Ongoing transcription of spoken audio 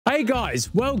Hey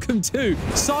guys, welcome to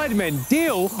Sidemen,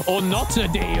 Deal or Not a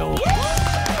Deal.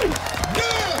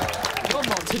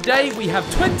 Today we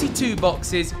have 22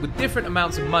 boxes with different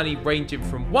amounts of money ranging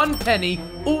from 1 penny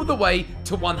all the way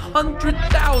to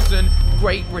 100,000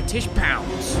 Great British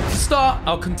pounds. To start,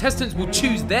 our contestants will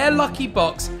choose their lucky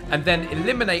box and then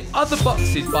eliminate other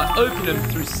boxes by opening them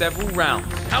through several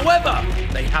rounds. However,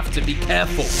 they have to be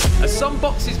careful, as some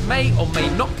boxes may or may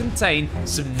not contain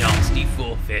some nasty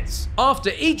forfeits.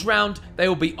 After each round, they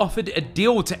will be offered a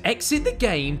deal to exit the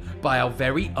game by our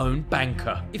very own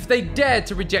banker. If they dare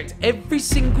to reject every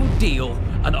single deal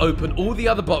and open all the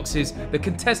other boxes, the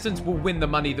contestants will win the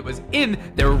money that was in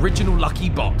their original lucky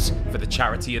box for the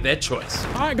charity of their choice.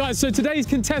 All right guys, so today's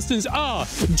contestants are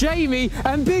Jamie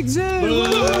and Behzinga.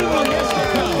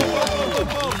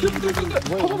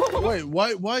 Wait,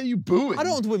 why are you booing? I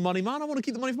don't want to win money, man. I want to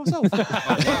keep the money for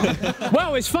myself.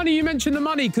 Well, it's funny you mentioned the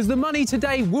money, because the money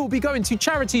today will be going to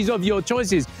charities of your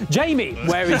choices. Jamie,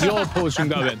 where is your portion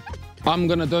going? I'm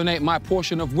going to donate my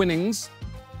portion of winnings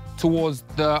towards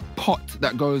the pot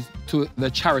that goes to the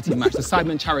charity match, the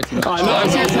Sidemen charity match.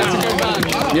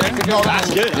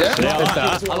 That's good.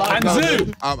 Yeah. And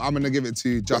Zoo. I'm going to give it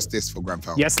to Justice for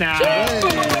Grenfell. Yes, now.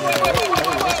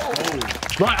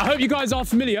 Right, I hope you guys are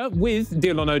familiar with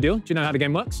Deal or No Deal. Do you know how the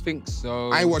game works? I think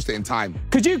so. I ain't watched it in time.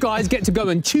 Because you guys get to go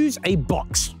and choose a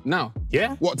box. Now.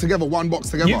 Yeah? What, together? One box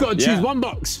together? You've got to choose one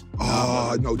box.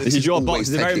 Oh, no, This is your box. It's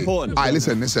very important. All right,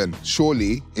 listen.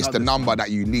 Surely it's the number that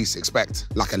you least expect,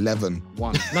 like 11.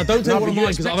 1. No, don't take one of mine,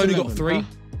 because I've only got 3.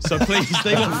 So please,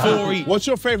 they got 4 each. What's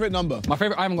your favourite number? My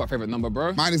favourite, I haven't got a favourite number,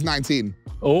 bro. Mine is 19.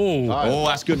 Oh,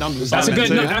 that's good numbers. That's a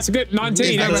good 19.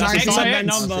 Is there a 19?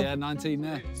 number. Yeah, 19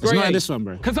 there. It's not this one,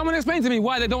 bro. Can someone explain to me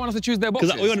why they don't want us to choose their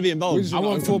boxes? Because we want to be involved. I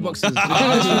want 4 boxes.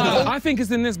 I think it's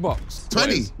in this box.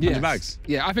 20? Yeah. 100 bags.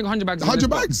 Yeah, I think 100 bags. 100 in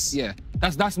this bags? box. Yeah.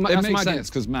 That's my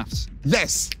guess. because maths.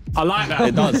 Less. I like that.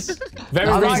 It does. Very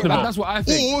I like reasonable. that. That's what I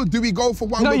think. Or do we go for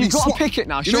one No, where we you've got swap? to pick it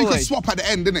now, You know you surely. can swap at the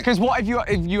end, innit? Because what if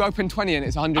you open 20 and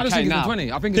it's 100k I just think it's now? a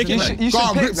 20. I think it's a You 20. should, you Go should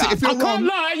on, pick Ripsy, that. if you're I can't wrong.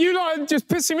 lie, you lot are just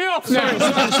pissing me off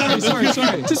now. Sorry.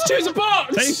 Just choose a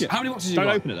box. Take it. How many boxes you Don't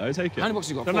got? open it though, take it. How many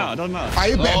boxes you got? Doesn't matter, doesn't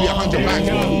matter. It better be 100 bags.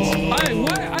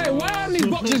 Hey, why are these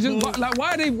boxes just like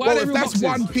why are they Well, if real that's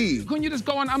boxes? 1p. Couldn't you just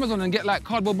go on Amazon and get like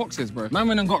cardboard boxes, bro? Man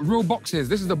went and got real boxes.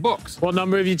 This is the box. What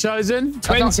number have you chosen?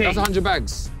 20. That's 100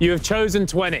 bags. You have chosen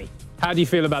 20. How do you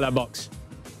feel about that box?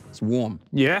 It's warm.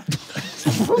 Yeah?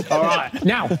 All right.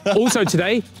 Now, also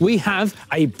today, we have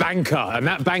a banker, and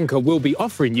that banker will be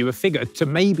offering you a figure to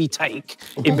maybe take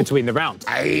in between the rounds.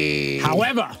 Aye.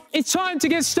 However, it's time to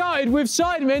get started with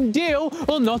Sidemen, Deal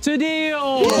or Not a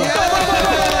Deal.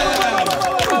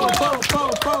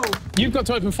 You've got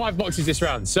to open 5 boxes this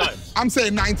round, so. I'm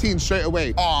saying 19 straight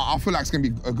away. Oh, I feel like it's going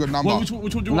to be a good number. Which one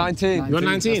do you want? 19. You're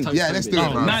 19. Yeah, let's do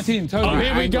it, bro. 19, Oh, totally.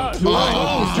 here we go.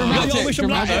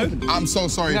 Dramatic. I'm so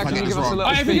sorry if I get this wrong.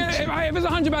 If it's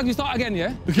 100 bags, you start again,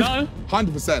 yeah? No?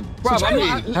 100%. Bro,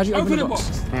 How do you open the the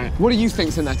box? what do you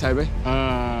think's in there, Toby?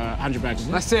 100 bags.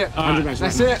 That's it. 100 bags.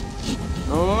 That's it.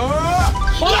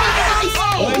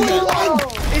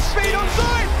 It's speed on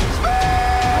side!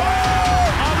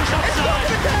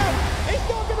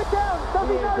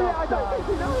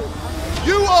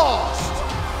 You asked,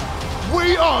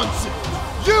 we answered.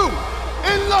 You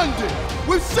in London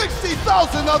with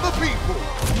 60,000 other people.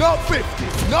 Not 50,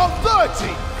 not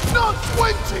 30, not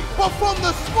 20, but from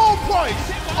the small price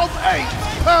of £8.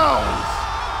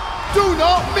 Do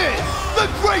not miss the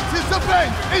greatest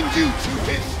event in YouTube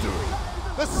history.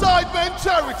 The Sidemen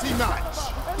charity match.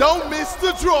 Don't miss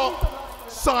the drop.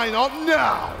 Sign up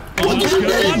now. What do you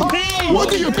mean? What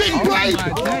do you mean, Blade?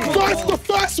 The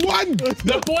first one.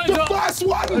 The boys The are, first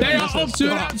one. they are off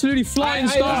to an absolutely flying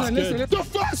start. Listen. The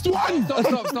first one.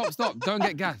 Stop. Don't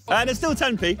get gassed. There's still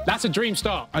 10p. That's a dream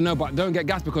start. I know, but don't get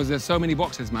gassed because there's so many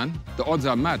boxes, man. The odds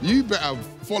are mad. You better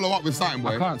follow up with something,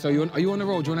 boy. I can't. So are you on the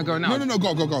road? Do you want to go now? No,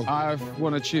 go. I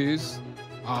want to choose.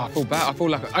 I feel bad. I feel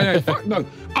like I know. Fuck no.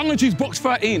 I'm gonna choose box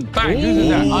 13. Bang. Who's in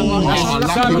that?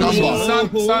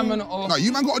 Simon or. No,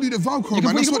 you man got to do the Velcro, You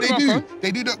man. can That's put what the they do. Velcro.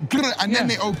 They do the grr and then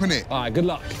they open it. All right. Good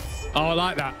luck. Oh, I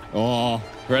like that. Oh,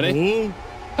 ready?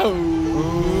 Oh,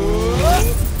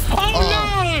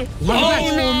 no!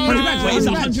 Wait, it's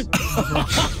 100.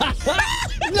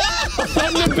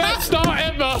 That's the best start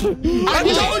ever. I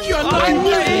told you.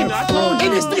 I told you.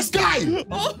 And it's this guy.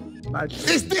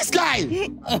 It's this guy.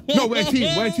 No, we're a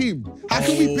team. How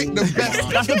can we pick the best?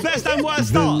 That's the best and worst The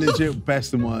start. legit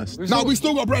best and worst. No, we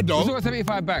still got bread, We've though. got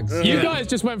 75 bags. You guys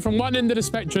just went from one end of the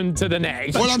spectrum to the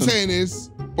next. All I'm saying is,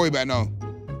 boy, you better know.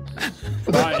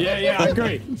 Right, yeah, I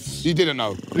agree. You didn't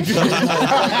know. Boy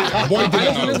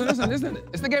didn't know. Listen.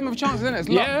 It's the game of chances, isn't it? It's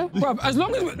luck. Yeah. Bro, as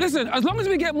long as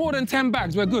we get more than 10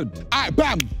 bags, we're good. All right,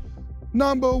 bam.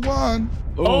 Number one.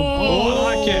 I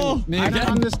like it. I don't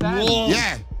understand.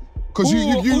 Yeah. Because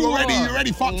you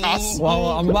already fucked us. Well,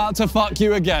 I'm about to fuck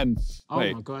you again. Oh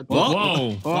my God.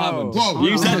 Whoa. Whoa.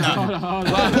 You said that.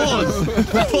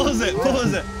 Pause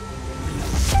it.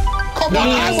 Come on,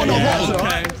 I want to roll.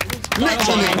 Okay.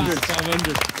 Literally.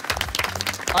 500.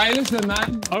 All right, listen,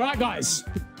 man. All right, guys.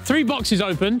 3 boxes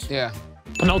opened. Yeah.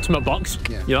 Penultimate box.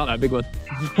 Yeah. You like that big one?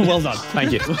 Well done.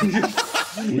 Thank you.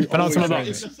 Penultimate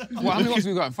box. Well, how many boxes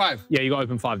we got? 5? Yeah, you got to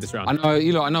open 5 this round. I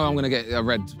know I'm going to get a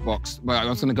red box, but I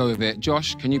was going to go with it.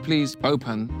 Josh, can you please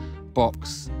open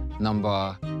box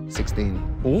number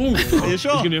 16? Are you sure? It's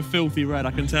going to be a filthy red,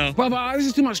 I can tell. But this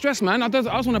is too much stress, man. I just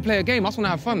want to play a game. I just want to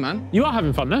have fun, man. You are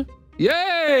having fun, though.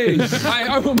 Yay!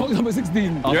 I open box number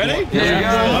 16. You ready?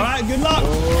 Yeah. All right, good luck.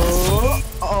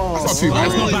 That's not too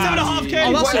bad. That's not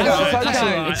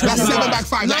 7.5K. That's 7 back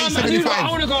 5. That's I 875.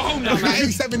 want to go home now, man. That's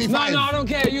 875. No, I don't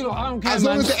care. I don't care, As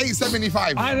long man. as it's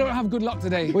 875. I don't have good luck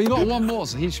today. Well, you got one more,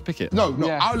 so he should pick it. No,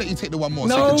 Yeah. I'll let you take the one more.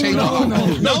 No, so you can change no, your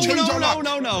luck. no. Change your luck.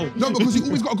 No. No, because you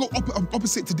always got to go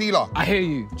opposite to dealer. I hear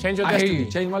you. Change your I hear destiny.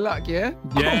 you. Change my luck, yeah?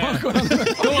 Yeah. Go on.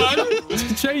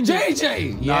 Change it.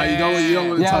 JJ! Nah, you don't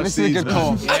want to Yeah, touch this is a these, good man.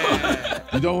 call.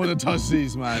 You don't want to touch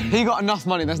these, man. He got enough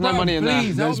money. There's no Bro, money in there.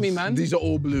 please, help me, man. These are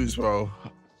all blues, bro.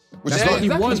 Which is Yeah, not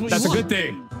exactly. That's a good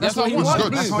thing. That's what you Which is want.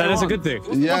 good. That's That is a good thing.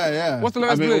 Yeah. What's the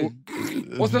lowest blue?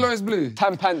 What's the lowest blue?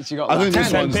 10 pence you got I that. think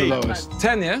this 10 one's the p. lowest.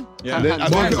 10, yeah?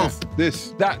 Mark it off.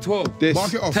 This. That, 12. This.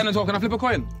 Mark it off. 10 and 12. Can I flip a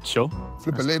coin? Sure.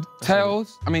 Flip a lid.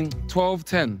 12,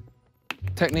 10.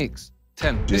 Techniques,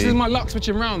 10. This is my luck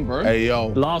switching round, bro. Hey, yo.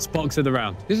 Last box of the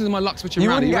round. This is my luck switching You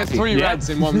round. wouldn't Are get ready? 3 Yeah. reds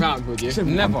in one round, would you?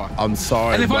 Never. I'm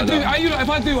sorry, And if I brother. do,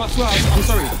 I swear, I'm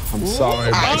sorry. I'm sorry,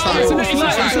 It's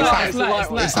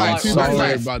like I'm 2 back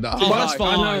sorry, 5. brother. That's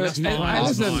fine. I know, That's it's- fine. I'm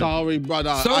listen, sorry,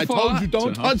 brother. So I far- told you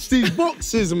don't touch these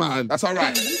boxes, man. That's all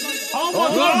right. Oh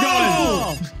my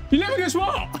God, guys! You never guess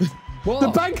what? The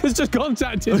bank has just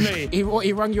contacted me. He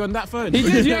rung you on that phone? He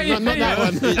did, yeah. Not that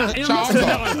one. Shall Answer.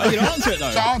 answer. You can answer it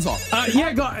though. Shall answer.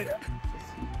 Yeah, guys.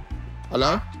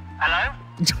 Hello? Hello?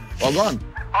 Well, go on.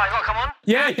 Oh, I gotta come on?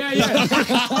 Yeah.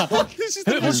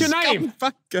 What's your name?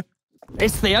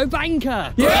 It's Theo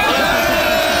Banker.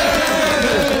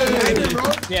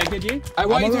 Yeah, good you? Hey,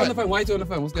 why are you I'm two on alright. the phone? Why are you two on the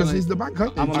phone? What's Because going he's on? the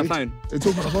banker. I'm on the phone. They're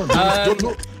talking on the phone. Do you want to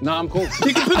look? No, I'm cool.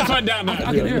 You can put the phone down now. I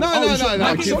can hear him. No. I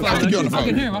can Keep hear on the him. phone.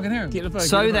 I can hear him.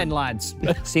 So then, lads,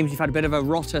 seems you've had a bit of a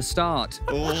rotter start.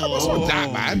 It's not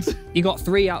that bad. You got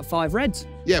 3 out of 5 reds.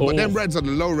 Yeah, but them reds are the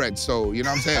low reds, so you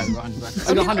know what I'm saying? You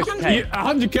got 100k.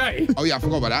 100k. Oh, yeah, I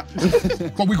forgot about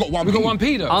that. But we got 1p. We got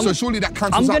 1p though. So surely that I'm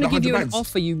cancels out going the to give 100 you an reds.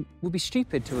 offer you would be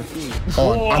stupid to refuse. Go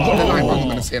on. I've got the line, but I'm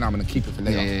going to say it now. I'm going to keep it for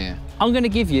later. Yeah. I'm going to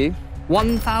give you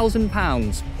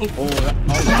 £1,000.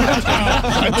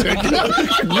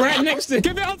 Right next to.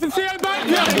 Give it up for Theo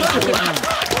Banker.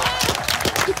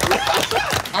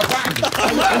 I'm back.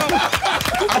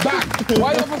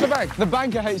 Why not for the bank? The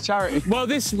banker hates charity. Well,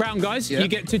 this round, guys, you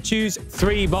get to choose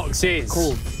 3 boxes.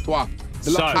 Cool. Toi.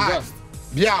 So,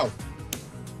 Biao.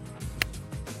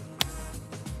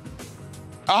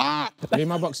 Leave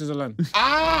my boxes alone. Go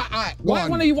Why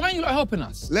on. are you not helping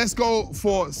us? Let's go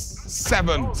for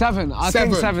 7. 7. I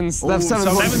think 7's. That's 7.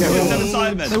 Seven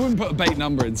Sidemen. They wouldn't put a bait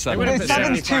number in 7.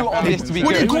 7's too obvious to be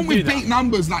When they good. come with big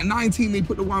numbers like 19, they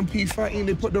put the 1p, 13,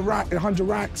 they put the 100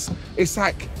 racks. It's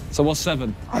like, So what's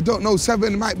 7? I don't know,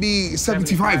 7 might be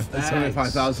 75.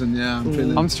 75,000, yeah, I'm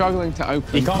feeling. I'm struggling to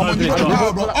open. You can't open it.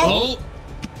 Oh, bro.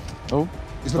 Oh.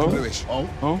 It's looking bluish. Oh.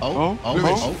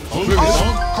 Bluish. Bluish.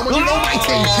 Come on, you know my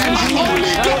team. I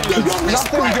only get them on this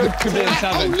Nothing side. good could be in I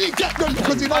 7. only get them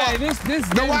because you know what?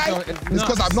 This Know why? It's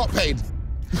because I've not paid.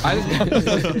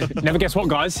 Never guess what,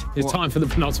 guys? It's time for the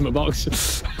penultimate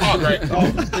box. Oh, great.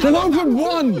 They opened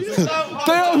 1!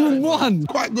 They opened 1!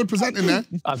 Quite good presenting there.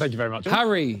 Thank you very much.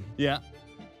 Harry, Yeah.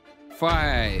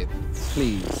 5,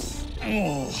 please.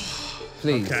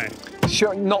 Please. Okay.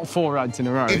 Sure, not 4 reds in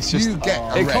a row. It's If just. you get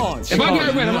a red. If I get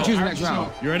a red, I'm not choosing next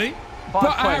round. You ready? But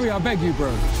Harry, I beg you,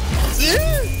 bro.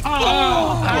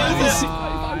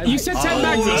 You said 10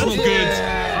 bags. That's not good.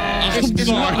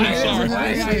 I'm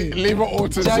sorry. Leave it all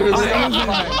to Stop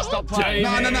No. playing.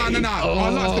 Our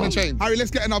luck's going to change. Harry,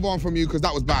 let's get another one from you because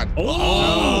that was bad.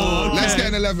 Oh, Let's get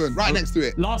an 11 right next to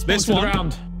it. Last box This of the one.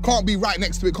 round. Can't be right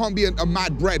next to it. Can't be a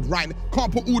mad bread right.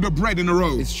 Can't put all the bread in a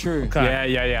row. It's true.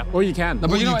 Yeah. Or you can. No,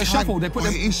 but you know what? It's shuffled. They put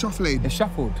It them. is shuffling. It's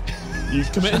shuffled. You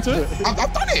committed to it?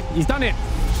 I've done it. He's done it.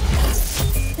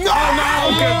 No!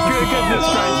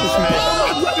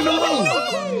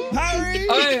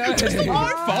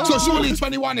 So surely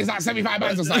 21 is like 75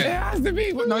 bags or something. It has to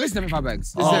be. No, this is 75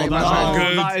 bags. This Oh, is 75 bags.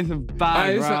 good. That is a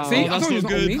bad round. See, I told you it's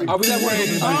not on me. Are we there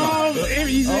working? Oh,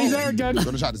 he's there again.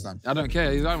 Gonna shot this time. I don't care.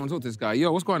 I don't want to talk to this guy.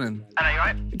 Yo, what's going on? Hello, you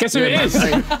right? Guess who it is?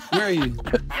 Where are you?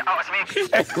 Yeah, oh, it's me.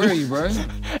 Where are you, bro?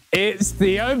 It's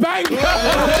Theo Banker.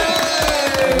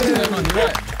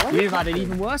 You've had an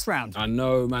even worse round. I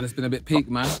know, man. It's been a bit peak,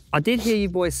 man. I did hear you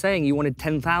boys saying you wanted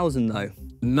 10,000 though.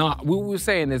 Nah, we were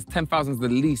saying is 10,000 is the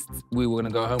least we were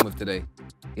gonna go home with today.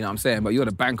 You know what I'm saying? But you're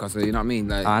the banker, so you know what I mean?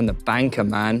 Like, I'm the banker,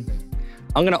 man.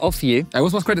 I'm gonna offer you. hey,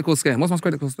 what's my credit call scam? What's my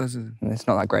credit call scam? It's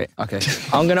not that great. Okay.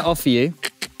 I'm gonna offer you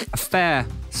a fair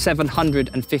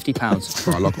 £750.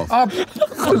 All right, lock off. After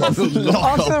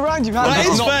the round you've had. That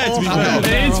is fair, to be fair. It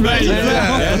is, mate.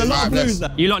 There's a lot of blues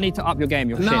there. You lot need to up your game.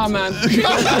 You're Nah, shit. man.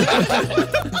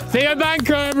 Theo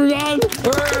Banker, everyone.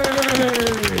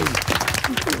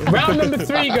 Round number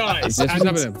 3, guys. Yes, what's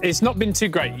happening? It's not been too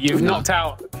great. You've knocked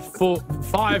out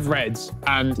 5 reds,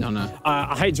 and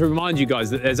I hate to remind you guys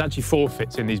that there's actually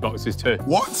forfeits in these boxes too.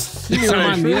 What? They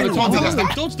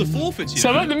dodged the forfeit, you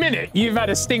So know. at the minute, you've had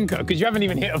a stinker because you haven't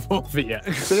even hit a forfeit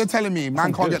yet. So you're telling me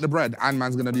man can't get the bread and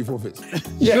man's gonna do forfeits?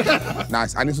 Yeah.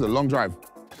 Nice. And this is a long drive.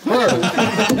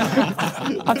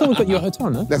 I thought we got you a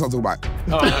hotel, no? Let's not talk about it.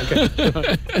 Oh,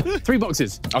 okay. 3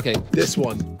 boxes. Okay. This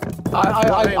one.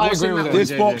 I agree with it.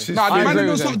 This box is... Nah, the man agree don't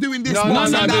with stop him. doing this. No,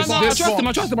 one. no, I this trust him,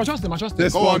 I trust him, I trust him, I trust him.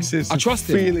 This box is I trust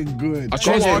him. feeling good. I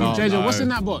trust him. JJ, what's in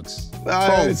that box?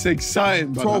 It's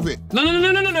exciting, brother. 12 it. No,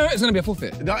 it's gonna be a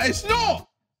forfeit. No, it's not.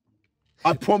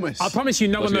 I promise. I promise you,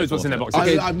 no one knows what's in that box. I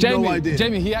Okay. have Jamie, no idea.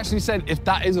 Jamie, he actually said if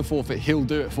that is a forfeit, he'll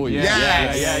do it for you.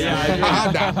 Yeah. Yeah. I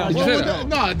had that. Did you say that?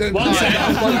 No,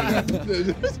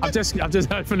 I've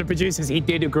just heard from the producers. He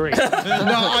did agree. No,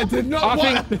 I did not.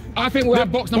 I think we're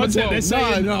at box number 12. They're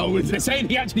saying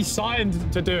he actually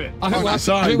signed to do it. I think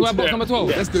we're at box number 12.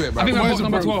 Let's do it, bro. I think we're at Where's box the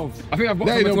number proof? 12. I think we're at box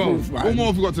There ain't number no 12. proof, man. What more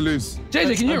have we got to lose?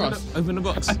 JJ, can you hear us? Open the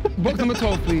box. Box number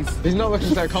 12, please. He's not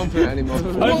looking so confident anymore.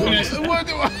 Open the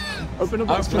box. Open the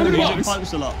box.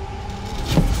 Pipes a lot.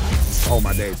 Oh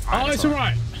my days. Oh, it's all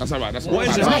right. That's all right. That's What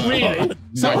is it? Not really.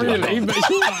 It's not really, but it's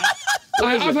all right.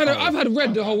 I've had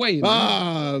red the whole way. You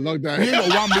know? Lockdown. You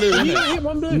got one blue, You innit? hit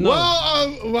one blue.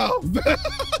 Well.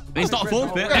 It's not a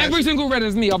forfeit. Every single red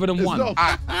is me other than one.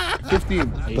 15.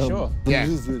 Are you sure? Yeah.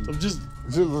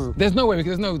 There's no way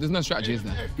because there's no strategy, is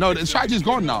there? No, the strategy's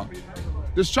gone now.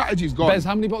 The strategy's gone. Bez,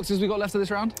 how many boxes we got left of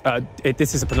this round?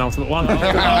 This is a penultimate one.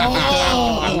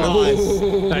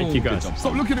 Thank you, guys.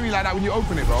 Stop looking at me like that when you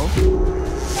open it, bro.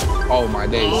 Oh my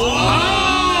days.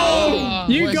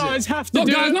 You guys have to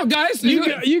do. Not guys.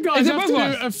 You guys Is it have to both do of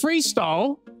us? a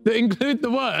freestyle that include the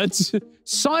words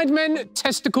Sidemen,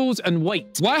 testicles, and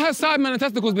weight. Why has Sidemen and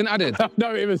testicles been added?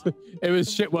 No, it was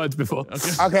shit words before.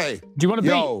 Okay. Do you want to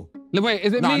Yo, Wait,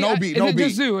 is it Nah, me? no beat, is no it beat.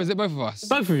 just Zoo or is it both of us?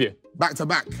 Both of you. back to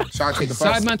back. Shall I take the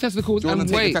first? Sidemen, testicles, Do you want and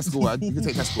to take the weight. testicle word? You can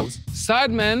take testicles.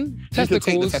 Sidemen, You can take the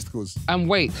testicles, testicles. and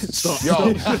weight. Yo,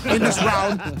 in this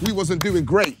round, we wasn't doing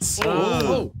great.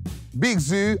 Oh. Big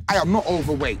Zoo, I am not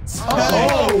overweight.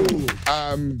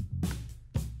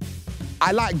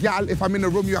 I like gal, if I'm in a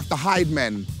room, you have to hide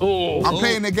men. I'm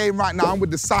playing the game right now, I'm with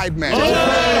the Sidemen.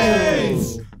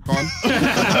 Go on.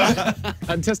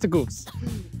 And testicles.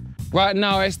 Right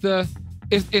now, it's the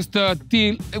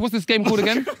deal. What's this game called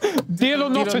again? Deal or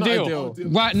not to deal.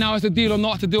 Right now, it's the Deal or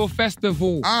Not to Deal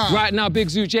festival. Right now, Big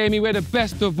Zoo, Jamie, we're the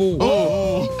best of all.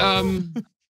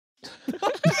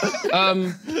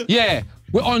 Yeah,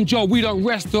 we're on job. We don't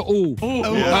rest at all.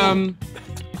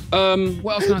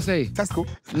 What else can I say? Testicle.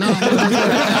 No.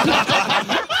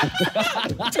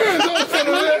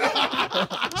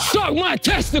 Suck my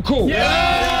testicle.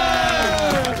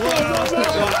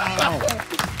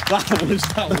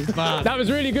 That was bad. That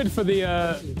was really good for the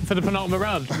penultimate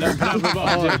round. By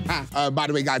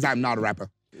the way, guys, I'm not a rapper.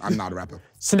 I'm not a rapper.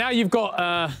 So now you've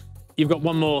got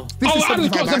one more. This is I just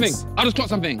 75 clocked something. bags. I just clocked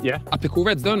something. Yeah. I pick all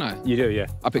reds, don't I? You do, yeah.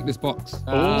 I pick this box.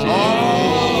 Okay.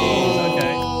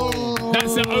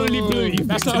 That's the only blue you.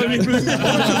 That's the only blue.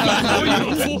 Oh, you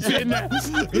got forfeit in there.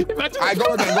 I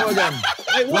go again.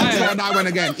 I went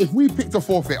again. If we picked a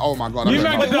forfeit, oh my God. You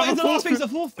I make What is the last thing's a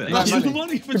forfeit? That's the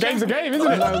money for The game's a game, isn't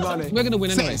it? No money. We're gonna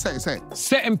win anyway. Say it.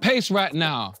 Setting pace right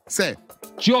now. Say it.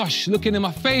 Josh, looking in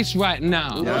my face right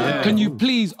now. Can you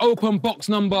please open box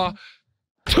number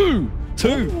 2?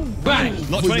 2. Bang.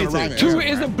 Not Who's gonna 22. rhyme it? 2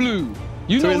 is a blue.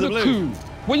 You Two know is the a blue. coup.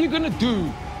 What are you gonna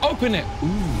do? Open it.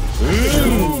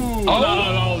 No. I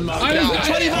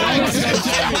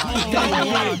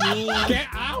Get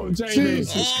out. out, Jamie.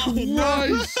 Jesus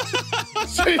Christ.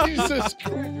 Jesus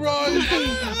Christ.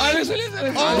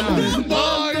 Listen. Oh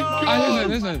my God.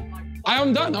 Listen.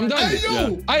 I'm done. Hey,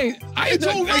 yo. It's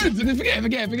all red. Forget.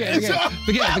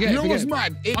 You know what's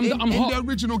mad? I'm In hot. the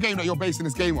original game that you're basing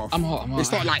this game off, I'm hot. they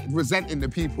start like resenting the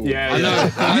people. Yeah, I know.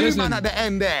 You man at the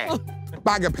end there,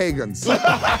 bag of pagans.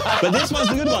 But this one's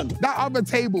the good one. That other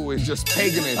table is just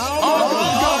paganish.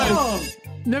 Oh, God.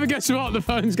 Never guess what the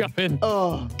phone's going.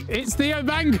 Oh. It's Theo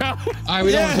Banker. We don't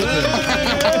want to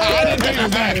I didn't think it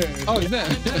was there. Oh, he's there.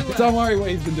 Don't worry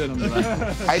what he's been doing under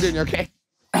there. How you doing? You okay?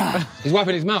 He's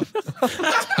wiping his mouth. It's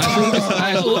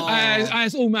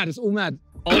all mad. It's all mad.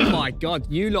 Oh my God,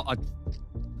 you lot are...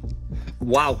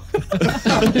 Wow.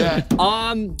 Yeah.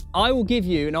 I will give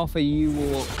you an offer you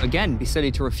will, again, be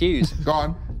silly to refuse. Go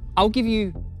on. I'll give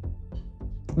you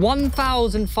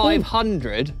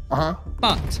 1,500,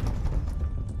 but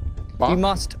you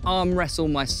must arm wrestle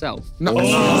myself. No. We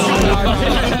see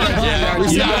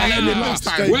how I ended last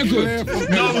time. We're good.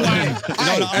 No way.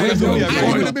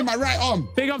 It would have been my right arm.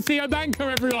 Big up Theo Banker,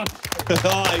 everyone.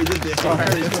 Oh, you did this.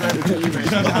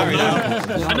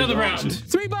 Another round.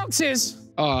 3 boxes.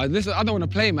 Listen, I don't want to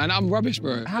play, man. I'm rubbish,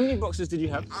 bro. How many boxes did you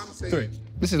have? 3.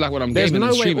 This is like what I'm There's gaming no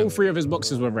and way streaming. all 3 of his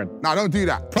boxes were red. No, don't do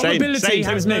that. Probability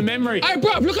has no memory. Hey,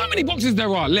 bruv, look how many boxes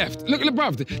there are left. Look,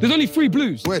 bruv, there's only 3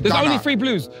 blues. We're There's done only now. 3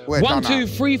 blues. We're 1, done 2, now.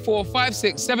 3, 4, 5,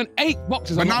 6, 7, 8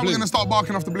 boxes But are now not we're blues. going to start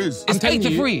barking off the blues. It's 8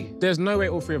 to 3. There's no way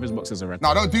all 3 of his boxes are red.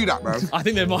 No, don't do that, bro. I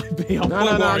think there might be. I'm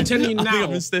I'm telling you I think now. I've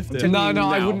been stiffed. No,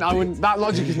 I wouldn't. That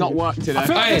logic is not worked today. I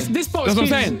feel like this box That's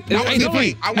what I'm is- saying. It's 8 to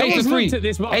 3. I 8 to was 3. looked at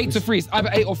this box. 8 to 3. It's either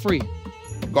 8 or 3. Go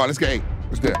on, let's get 8.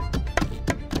 Let's do it.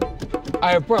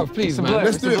 Hey, bruv, please, man.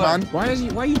 Let's do it, man. Why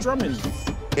are you drumming?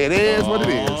 It is what it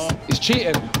is. He's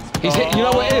cheating. He's hit. You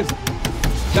know what it is?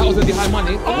 That was the high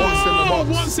money.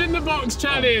 What's in the box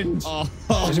challenge?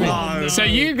 So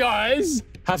you guys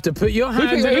have to put your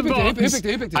hand in the box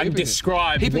and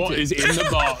describe what is in the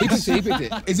box. He picked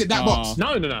it. Is it that box?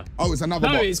 No. Oh, it's another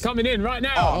No, box. it's coming in right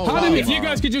now. Oh, Pardon me, wow. if you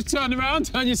guys could just turn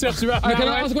yourselves around. Can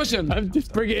I ask a question? And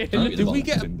just bring it in. Did we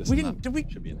get?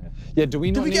 Yeah, do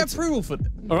we not Did we need get approval for?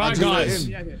 All right, guys.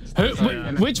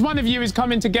 Which one of you is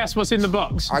coming to guess what's in the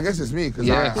box? I guess it's me, because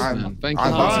Yes, I'm man. Thank you.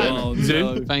 I'm it.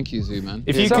 Zoo. Thank you, Zoo, man.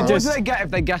 If you So could what just do they get if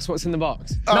they guess what's in the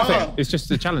box? nothing. It's just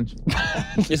a challenge.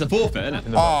 It's a forfeit, isn't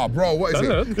it? Oh, bro, what is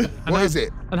Look. it? What is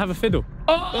it? And have a fiddle.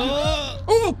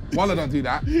 Walla, don't do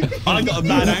that. I got a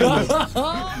bad angle.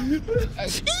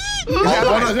 Is it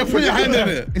alive? Just put your hand in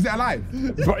it. Is it alive?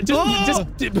 Right, just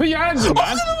put your hands in,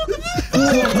 man.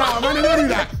 No, man, don't do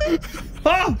that.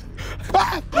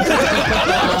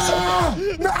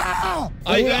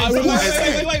 Wait.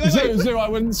 Zoo, I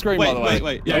wouldn't scream, by the way.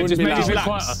 Wait. Yeah, just make it a bit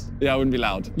quieter. Yeah, I wouldn't be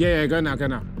loud. Yeah, go now.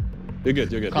 You're good.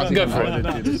 Go for it.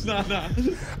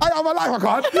 I'm alive, I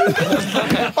can't.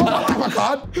 I'm alive, I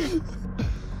can't.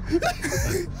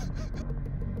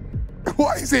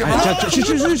 What is it,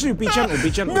 man? Be gentle.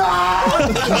 No!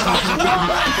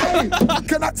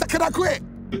 Can I quit?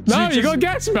 No, you got to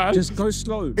guess, man. Just go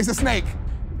slow. It's a snake.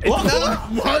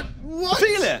 What?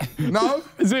 Feel it? No?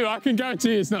 Zoo, I can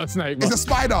guarantee it's not a snake. It's a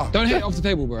spider. Don't hit it off the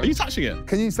table, bro. Are you touching it?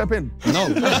 Can you step in? No.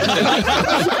 Use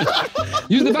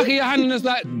the back of your hand and it's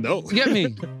like, No. get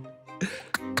me.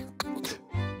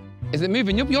 Is it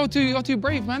moving? You're too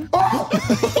brave, man. Oh!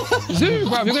 Zoo,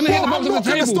 bro, you're gonna hit the box I'm on the not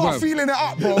gonna table, start bro. feeling it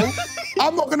up, bro.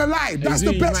 I'm not gonna lie. That's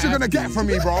the you best might you're gonna have get to. from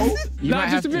me, bro. You No, might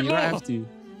just have a to. bit You might more. have to.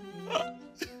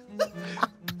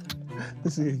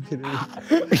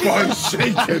 I'm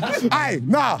shaking. Aye,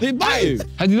 nah. Did he bite you?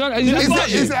 Has he done?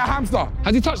 Is it a hamster?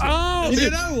 Has he touched it? Oh, You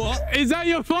know what? is that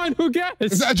your final guess?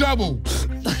 Is it a gerbil?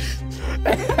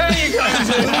 There you go.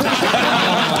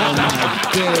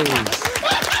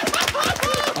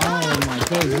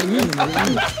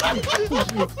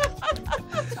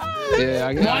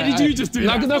 Yeah, Why did you just do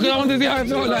that? No, because I wanted to see how it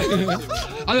felt like.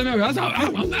 I don't know.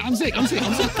 I'm sick. I'm sick.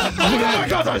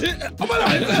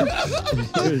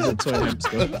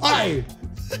 Aye.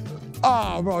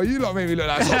 Oh, bro, you lot made me look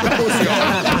like some pussy.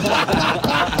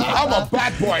 I'm a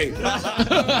bad boy.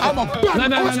 I'm a bad boy.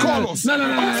 Ask Carlos.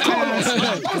 Ask Carlos.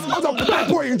 I was a bad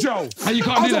boy in jail. You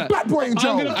can't I was do a that. bad boy in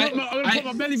jail. I'm gonna put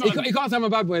my belly button. You can't say I'm a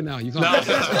bad boy now. You can't.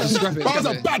 Scrap it. I was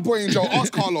a bad boy in jail.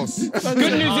 Ask Carlos.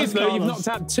 Good news is though, you've knocked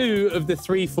out 2 of the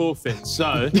 3 forfeits.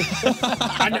 So,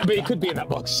 but it could be in that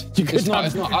box. You could It's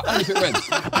not. I only pick red.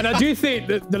 And I do think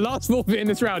that the last forfeit in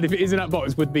this round, if it is in that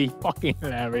box, would be fucking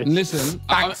hilarious. Listen,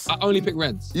 I only pick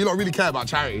reds. You don't really care about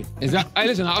charity. Is that? Hey,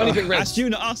 listen, I only pick reds. That's you,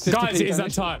 not us. Guys, it is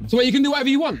that time. So wait, you can do whatever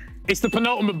you want. It's the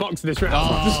penultimate box of this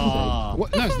round.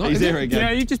 What? No, it's not. He's is it? here again.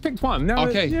 Yeah, you just picked one. No,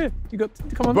 Okay. Yeah, you got.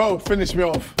 Come on. Bro, finish me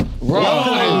off.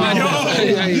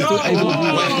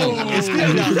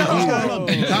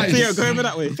 Theo, go over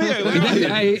that way.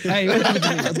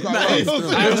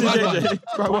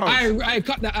 Hey,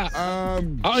 cut that out. I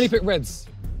only pick reds.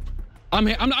 I'm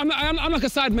here. I'm like a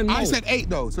Sidemen. I said 8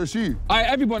 though, so it's you.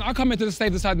 Everyone, I come here to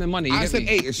save the Sidemen money. I said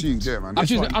 8, it's you. Yeah, man. I'm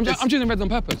choosing reds on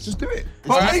purpose. Just do it.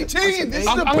 But 18, it's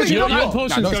the big Your number.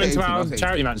 portion's don't going say to 18, our don't say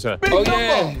charity match, sir. Big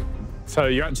number. So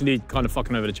you're actually kind of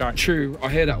fucking over the charity. True, I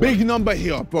hear that one. Big number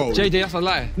here, bro. JJ, that's a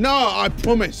lie. No, I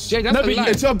promise. JJ, that's a lie.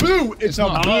 It's a blue. It's a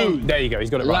Oh, blue. there you go. He's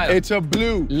got it right. Lie. It's a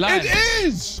blue. Lie. It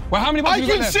is. Well, how many boxes I you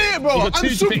got can left? see it, bro. You got I'm two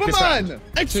to pick this Superman.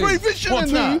 X-ray vision What,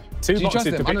 and that. Two Do you boxes trust to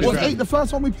him? pick I this know- Was 8 round. the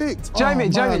first one we picked? Jamie,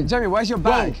 man. Jamie, where's your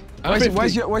bag?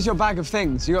 Where's your bag of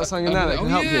things? You got something in there that can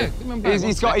help you?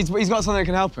 He's got something that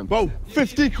can help him. Bro,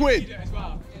 50 quid.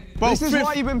 Bro, This is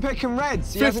why you've been picking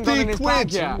reds. He hasn't got 50 in his quid.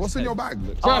 bag yet. What's in your bag?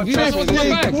 Bro, you know what's in my 50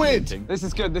 bag? quid. This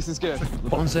is good. This is good.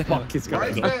 One second. Fuck, it's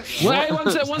going on. Wait, one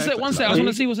sec. I just want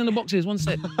to see what's in the boxes. One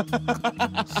sec.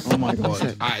 Oh my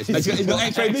god. He's got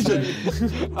X-ray vision.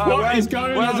 What is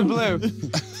going Where's the blue?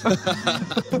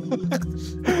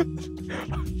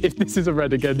 If this is a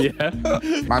red again, yeah.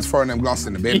 Man's throwing them glasses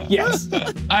in the bin. Yes.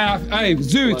 Hey,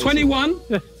 Zoo, 21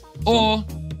 or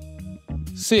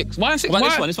 6? Why 6? What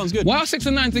about this one's good. Why are 6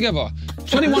 and 9 together?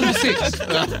 21 or 6?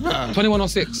 21 or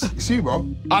 6? It's you, bro.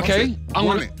 Okay, I'm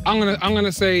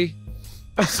gonna say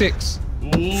 6.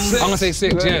 I'm gonna say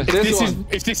 6. Yeah.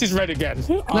 If this is red again.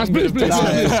 No, it's blue. It's blue.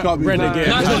 It's got to be Red red again.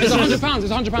 No, it's £100.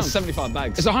 It's £100. 75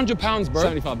 bags. It's £100, bro.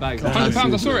 75 bags.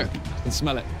 £100. I saw it. You can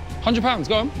smell it. £100.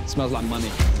 Go on. It smells like money.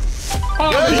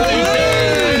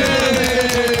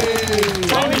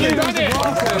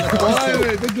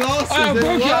 The glasses.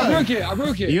 I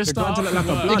broke it. You're starting to look like a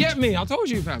You blood. get me? I told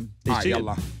you, fam. Alright,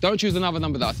 yalla. Don't choose another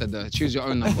number that I said there. Choose your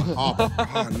own number. Oh,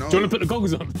 no. Do you want to put the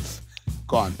goggles on?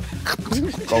 Go on.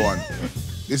 Go on.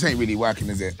 This ain't really working,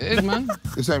 is it? It is, man.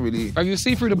 This ain't really. Have you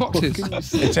see through the boxes?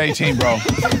 It's 18, bro.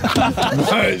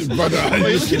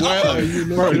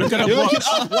 Bro, Look at the box.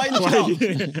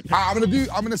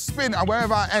 I'm gonna spin, and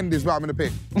wherever I end is where I'm gonna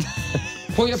pick.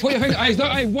 Put your finger.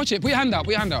 Hey, watch it. Put your hand out.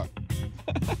 We're counting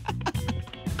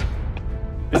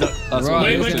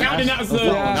that as the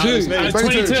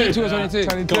 22. 22 or 22.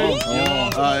 There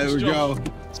we go.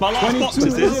 It's my last box,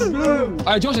 is this?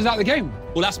 Josh is out of the game.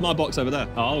 Well, that's my box over there.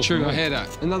 Oh, True, I hear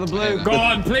that. Another blue. Go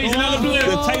on, please, another blue.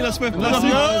 The Taylor Swift. For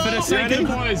the sake of the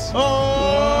boys.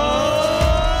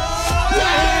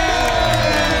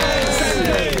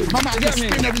 My man Get can me.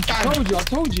 spin every time. I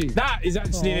told you. That is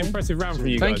actually an impressive round for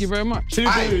you guys. Thank you very much. 2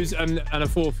 blues and a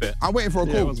forfeit. I'm waiting for a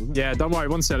call. Yeah, don't worry.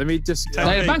 One sec. Let me just.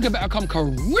 The banker better come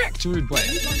correct, rude boy.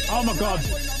 Oh my God.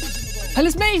 Hell,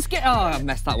 it's me. I've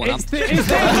messed that one up.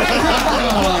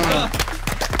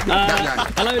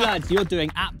 Hello, lads. You're doing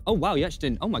Oh, wow. You actually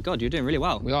didn't. Oh, my God. You're doing really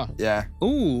well. We are. Yeah.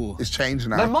 Ooh. It's changed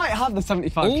They now. might have the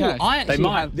 75k. Ooh, I actually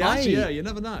have. Actually, yeah, you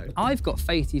never know. I've got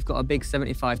faith you've got a big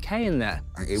 75k in there.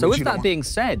 Okay, So what with you that want? being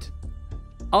said,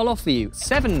 I'll offer you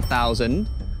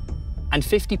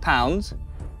 £7,050,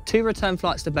 2 return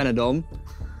flights to Benidorm,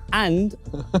 and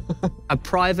a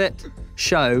private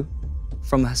show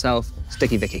from herself,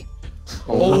 Sticky Vicky.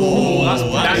 Oh,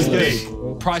 that's big.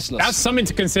 Priceless. That's something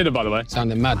to consider, by the way.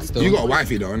 Sounding mad still. You got a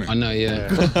wifey though, I innit? know, yeah.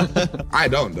 I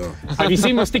don't though. Have you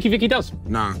seen what Sticky Vicky does?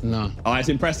 Nah. No. Oh, it's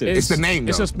impressive. It's the name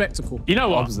It's though. a spectacle. You know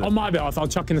what? On my behalf, I'll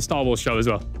chuck in the Star Wars show as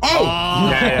well. Oh!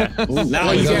 Yeah. Now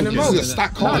What, you he's getting on. involved? It's a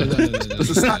stack card. It's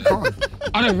a stack card.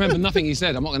 I don't remember nothing he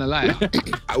said. I'm not gonna lie.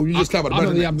 You just care about I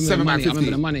remember the the money. I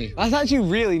remember the money. That's actually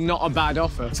really not a bad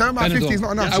offer. 750 is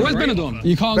not enough. Where's Benidorm?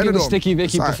 You can't give a Benidorm. Sticky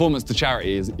Vicky Sorry. performance to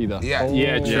charity either. Yeah.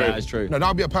 Yeah, true. Yeah, it's true. No,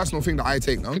 that'll be a personal thing that I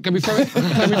take, no? Can we throw in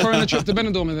the trip to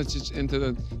Benidorm into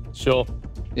the... Sure.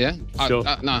 Yeah? Sure.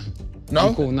 Nah. No?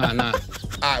 I'm cool, nah.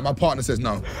 Alright, my partner says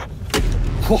no.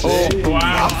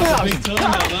 Wow.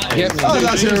 Get me.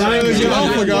 That's a really good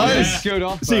offer, guys. Good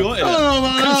offer. See what?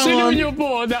 Considering you're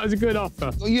bored, that was a good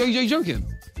offer. You're joking?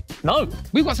 No.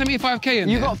 We've got 75k in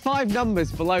You've there. got 5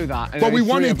 numbers below that. And But we only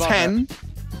 3 wanted above 10.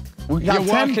 We You're have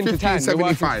 10, working to 50, 10. and You're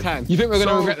working to 75. 10. You think we're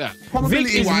gonna So, regret that? Vic is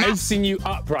Probability-wise, messing you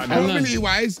up right now.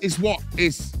 probability-wise, it's what?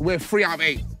 We're 3 out of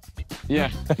 8. Yeah.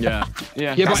 Yeah.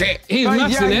 Yeah, That's but it. he's But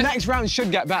maths yeah, in the it. next round should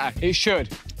get better. It should.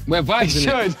 We're vibes in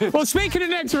it. Should. Well, speaking of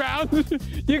next round,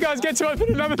 you guys get to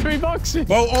open another 3 boxes.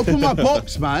 Bro, open my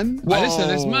box, man. Well,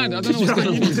 listen, it's mad. I don't know what's going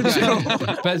on with this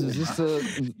guy. Bez, is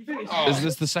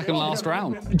this the second last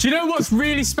round? Do you know what's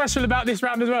really special about this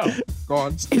round as well? Go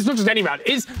on. It's not just any round,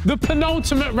 it's the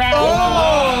penultimate round.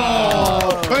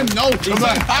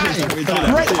 Penultimate.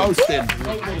 Great hosting.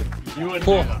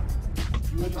 Four.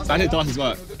 That does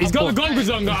work. He's got the goggles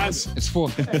on, guys. It's 4.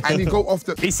 And you go off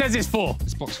the... He says it's 4.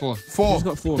 It's box 4. 4. He's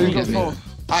got 4. He's got 4. All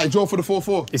right, draw for the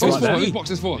 4-4. It's Box right 4. there. Whose box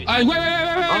is 4? Wait. I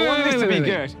want this to be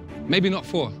good. Maybe not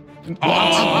 4.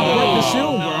 I broke the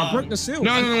seal, bro. I broke the seal.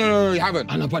 No, you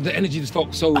haven't. I know, but the energy just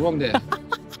felt so wrong there.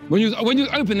 When you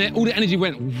open it, all the energy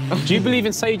went. Do you believe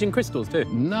in sage and crystals too?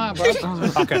 Nah, bro.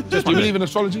 Okay. Do you believe in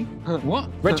astrology? What?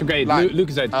 Retrograde, Like,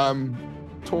 Lucasade.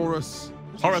 Taurus.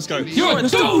 Horoscope. You're a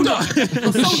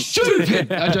donut! So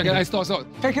stupid! I'm joking, I start.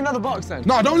 Pick another box then.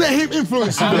 No, don't let him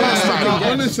influence you.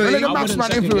 Honestly, Don't let the maths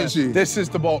man influence you. This is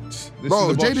the box. This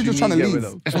Bro, is the box Jada's you just trying to need get leave. rid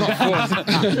of. It's not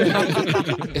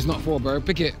 4. It's not 4, bro.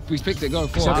 Pick it. We picked it. Go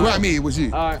 4. It wasn't me, it was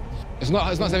you. It's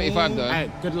not 75 though.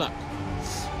 Hey, good luck.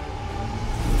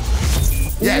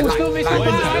 Yeah, like, still do you missing know one.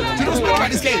 what's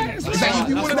about this game? It's like if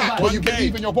you wanted that, well, you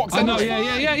believe in your box I know,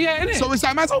 anyway. yeah, innit? So it's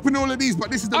like, man's opening all of these, but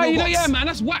this is the Oh, real you know, box. yeah, man,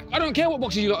 that's whack. I don't care what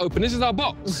boxes you lot open. This is our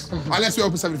box. Unless we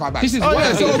open 75 bags. This is yeah,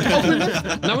 whack. so open this.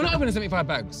 No, we're not opening 75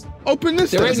 bags. Open this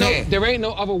There then. ain't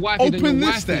no other wifey than Open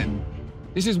your this wifey. then.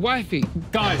 This is wifey.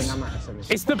 Guys,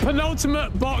 it's the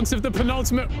penultimate box of the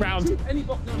penultimate round. Any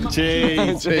box.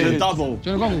 Jeez, the double.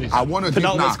 Do you want goggles? I want to do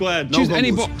Penultimate nah, squared. no Choose any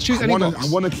goggles. box. Choose any box.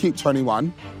 I want to keep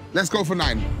 21. Let's go for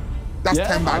 9. That's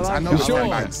 10 bags. I know it's 10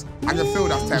 bags. I can feel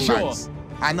that's 10 bags.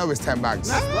 I know it's 10 bags.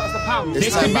 That's the pound. It's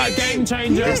This 10 could be a bags. game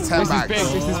changer. It's 10 bags.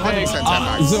 This is big. 100% 10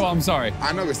 bags. So I'm sorry.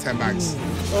 I know it's 10 bags.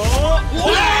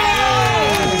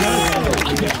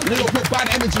 Little put bad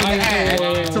energy in the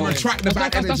air to retract the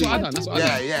bad energy. That's what I done. That's what I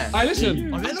done. Yeah. Alright,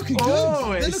 listen. They're looking good.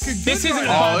 They're looking good. This isn't a right bad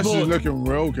now. this is board. looking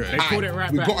real good. Put it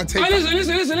right We've back. got to take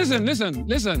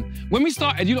Listen. When we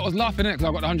started, you lot was laughing at it because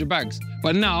I got 100 bags.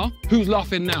 But now, who's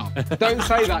laughing now? Don't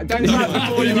say that. Don't say that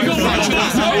before you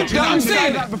Don't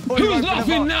say that before you Who's open the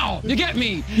laughing box. now? You get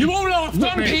me? You all laughed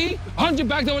at me. 1p, 100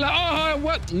 bags, they were like, oh,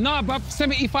 what? Nah, bruv,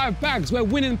 75 bags. We're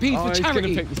winning P's for he's gonna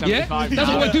charity. pick the Yeah? 75 That's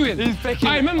what we're doing. He's picking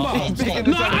I remember. He's picking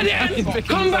the No, I 75. didn't.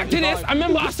 Come back to this. I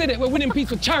remember I said it. We're winning P's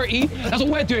for charity. That's what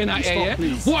we're doing out here,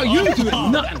 yeah? What are you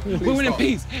doing? Nothing. We're winning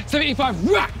P's. 75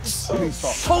 racks.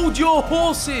 Hold your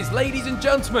horses, ladies and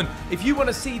gentlemen. If you want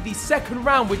to see the second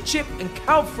round with Chip and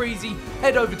Cal Freezy,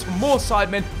 head over to More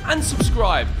Sidemen and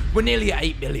subscribe. We're nearly at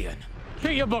 8 million.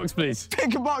 Pick your box, please.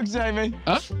 Pick a box, Jamie.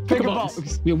 Huh? Pick a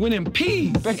box. We're winning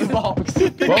P's. Pick a box.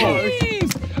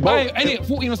 P's. Hey, any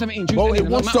 14 or 17, choose Bro, any. it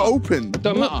wants to open.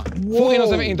 Don't matter. 14 or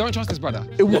 17, don't trust this brother.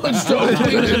 It wants to open.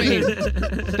 14 or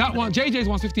 17. That one, JJ's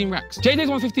won 15 racks. JJ's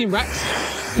won 15 racks.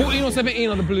 14 or 17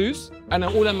 are the blues, and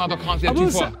then all them other can't get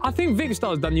too far. I think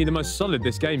Vicstar's done you the most solid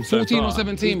this game so 14 far. or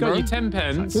 17, He's got bro. you 10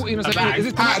 pens. 14 or a 17. bag. Is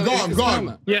this Ah, penalty? go on, Is this go on.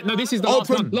 penalty? Yeah, no, this is the Open. last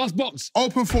one. Last box.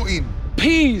 Open 14.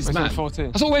 Peas, man.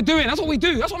 14. That's what we're doing. That's what we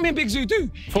do. That's what me and Big Zoo do.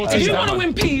 14 If you that want to one.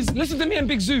 win peas, listen to me and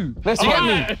Big Zoo. Let's You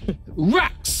get get me?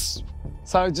 Racks.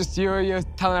 So just you're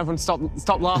telling everyone stop laughing.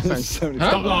 Stop laughing. Stop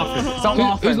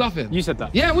laughing. Who's laughing? You said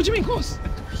that. Yeah, what do you mean, of course?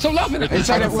 Stop laughing at He me.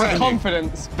 said it with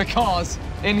confidence because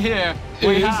in here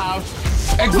we Is- have.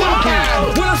 Exactly.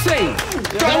 What I say?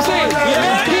 What I'm saying?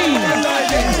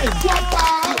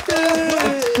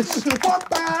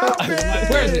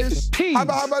 Where is it? Peas. Have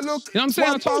a look. You know what I'm saying?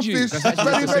 I told you. Fish.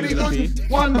 Very, very good.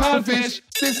 £1 fish.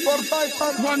 6 for 5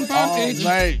 pounds. £1 each.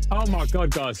 Mate. Oh my God,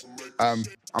 guys. I'm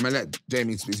gonna let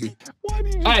Jamie speak.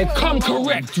 Hey, come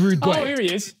correct, rude Oh, boy. here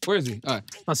he is. Where is he? All right.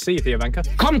 I'll see you, Theo Banker.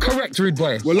 Come correct, rude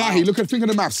boy. Wallahi, think of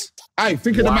the maths. Hey,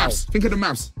 think of the maths. Think of the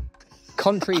maths.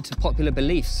 Contrary to popular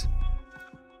beliefs,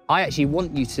 I actually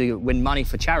want you to win money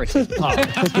for charity.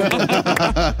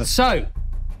 So,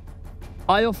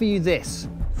 I offer you this.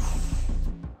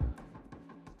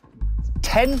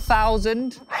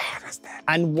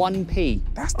 10,001p.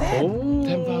 That's dead.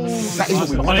 That is what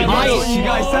we want. You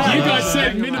guys said. You guys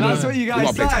said minimum. That's what you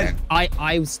guys said.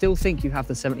 I still think you have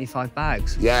the 75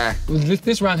 bags. Yeah.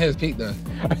 This round here is peak though.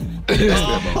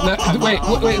 Wait,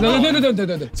 no.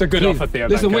 It's a good offer, Theo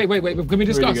Listen, Banker. wait. Can we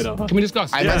discuss? good offer. Can we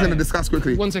discuss? I'm gonna discuss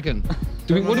quickly. 1 second.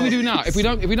 What do we do now? If we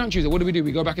don't choose it, what do?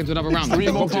 We go back into another round.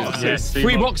 3 more boxes. Yes,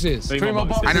 3 boxes. 3 more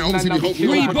boxes. And then obviously we hope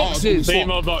 3 boxes. 3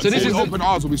 more boxes. So this is open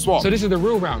ours will be swapped. So this is the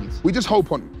real round. We just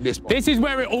hope on this one. This is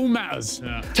where it all matters.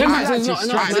 10 bags is not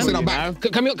enough. Alright, listen, I'm back.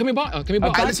 Can we buy? Can we buy?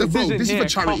 Alright, listen, bro, decision this is here for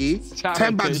charity. costs 10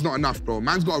 charity. bags is not enough, bro.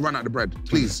 Man's got to run out the bread,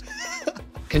 please.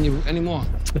 Can you any more?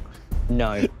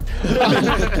 No. Do you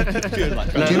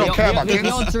not care about The kids?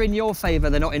 odds are in your favour,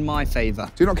 they're not in my favour.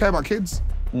 Do you not care about kids?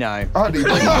 No. Oh, you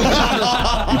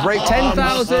break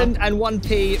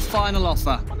 10,001p, final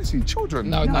offer. Honestly, children.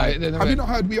 No. Have you not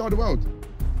heard We Are the World?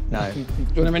 No. Do you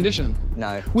want a rendition?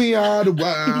 No. We are the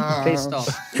world. Please stop.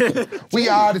 We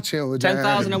are the children.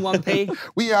 10,001p.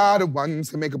 We are the ones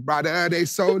who make a brighter day,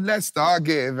 so let's start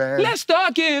giving. Let's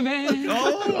start giving.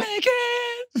 Make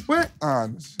it. Where?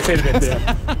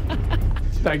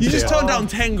 Thank You just turned down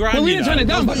 10 grand. No, we didn't turn it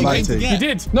down, but You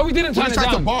did. No, we didn't turn it tried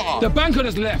to down. barter. The banker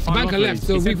just left. The banker left.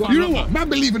 So we got. You know what? Man,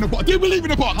 believe in the box. Do you believe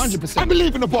in the box? 100%. I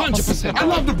believe in the box. 100%. I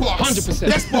love the box. 100%.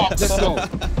 Let's box. Let's go.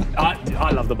 I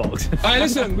love the box. All right,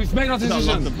 listen, we've made our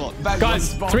decision.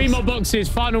 Guys, 3 more boxes,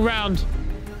 final round.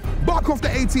 Bark off the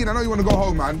 18. I know you want to go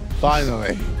home, man.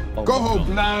 Finally. Go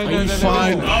home. No.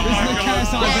 Fine.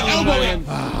 Elbow in.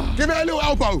 Give it a little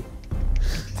elbow.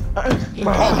 There you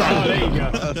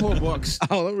go. Poor box.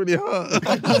 Oh, that really hurt.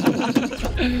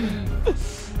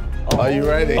 Are you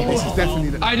ready? This is definitely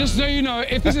the... I just so you know,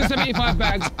 if this is 75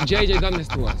 bags, JJ done this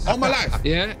to us. All my life.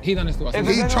 Yeah, he done this to us.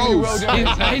 He chose.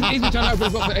 He's been trying to open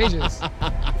his box for ages.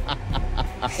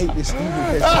 I hate this stupid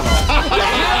bitch.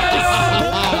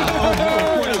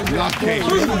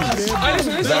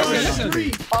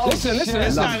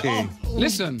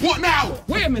 Listen. What now?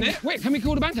 Wait a minute. Wait, can we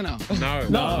call the banker now?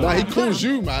 No, he calls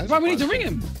you, man. Right, we need to ring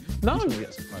him.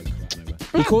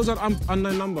 He calls an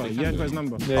unknown number. You ain't got his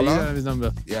number. Yeah, you don't have his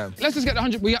number. Yeah. Let's just get the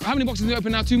 100. How many boxes do we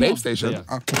open now? 2 more? Babe station.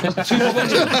 Yeah. 2 more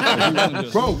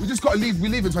boxes. Bro, we just got to leave. We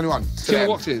leave in 21. 2 more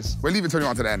boxes. We're leaving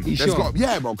 21 to the end. You sure?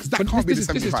 Yeah, bro, because that can't be the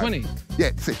 75. This is 20. Yeah,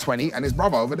 it's 20 and his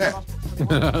brother over there. So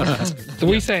what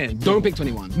are you saying? Don't pick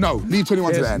 21. No, leave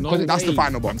 21 to the end. no That's the way.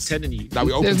 final box. I'm telling you. That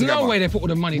we open There's together. no way they put all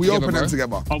the money we together, open bro. them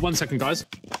together. Oh, 1 second, guys.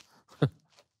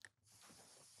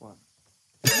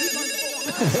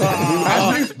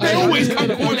 They always come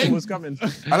calling. What's coming?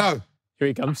 Hello. Here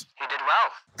he comes.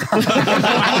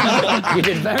 You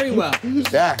did very well.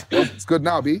 Yeah, it's good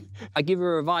now, B. I give you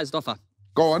a revised offer.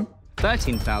 Go on.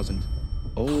 13,000.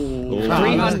 Oh,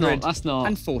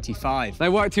 345. They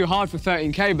worked too hard for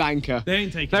 13k, banker. They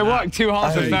ain't taking They worked too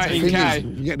hard for The thing is,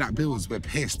 13k. we get that bills, we're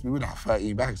pissed. We would have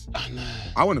 13 bags.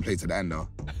 I want to play to the end, though.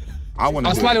 I want I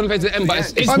to. slightly want to play to the end, but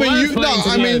it's I mean, worth playing to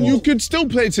the end. you could still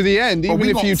play to the end, even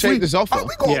if you take this offer.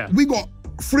 We got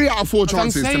 3 out of 4 That's what I'm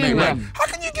chances to saying, make man. money. How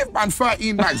can you give man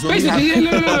 13 bags? when we Basically,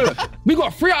 have- look. We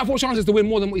got 3 out of 4 chances to win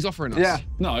more than what he's offering us. Yeah.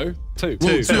 No, 2.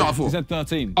 Well, 2 out of 4. He said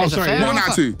 13. Oh, It's a sorry. fair 1 out of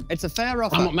offer. 2. It's a fair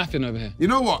offer. I'm not mathing over here. You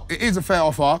know what? It is a fair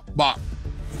offer, but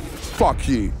fuck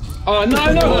you. Oh, no.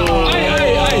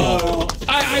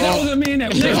 Hey, that wasn't me,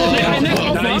 innit? Next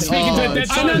offer. He's speaking to a dead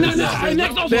No.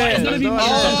 Next offer is going to be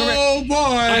correct. Oh,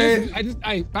 boy.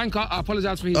 Hey, banker, I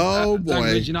apologise for his Oh, boy.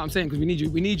 language, you know what I'm saying? Because we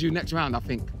need you next round, I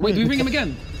think. Wait, do we ring him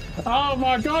again? Oh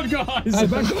my God, guys!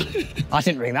 I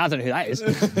didn't ring that. I don't know who that is.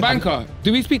 Banker,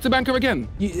 do we speak to banker again?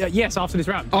 Yes, after this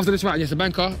round. After this round, yes, the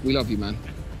banker, we love you, man.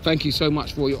 Thank you so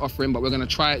much for your offering, but we're going to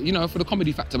try it, for the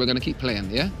comedy factor, we're going to keep playing,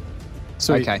 yeah?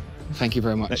 Sweet. Okay. Thank you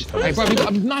very much. Hey, bro,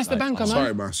 I'm nice to banker, man.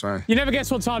 Sorry, man. Sorry. You never guess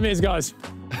what time it is, guys.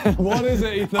 What is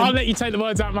it, Ethan? I'll let you take the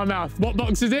words out of my mouth. What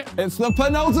box is it? It's the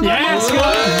penultimate. Yes!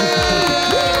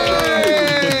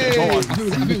 I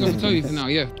think I'm going to tell you now,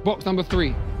 yeah. Box number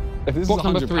 3. If this Box is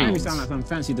number 3. You sound like some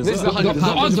fancy This dessert. is the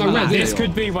odds are red. This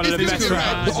could be one of the best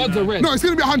rounds. The odds are red. No, it's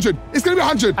going to be 100. It's going to be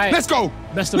 100. Hey, Let's go.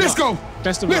 best of Let's luck. go.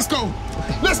 Best of Let's luck. go.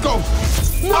 Let's go.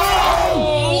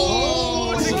 No!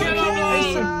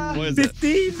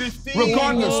 50.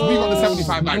 Regardless, we got the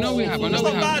 75 bags. I know we have. Not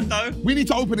bad, though. We need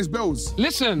to open his bills.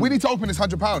 Listen. We need to open his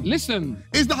 £100. Listen.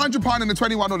 Is the £100 in the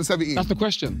 21 or the 17? That's the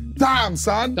question. Damn,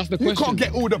 son. That's the You question. can't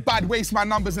get all the bad waste man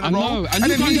numbers in a I row. know, and you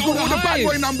then can't he's get got all all the the bad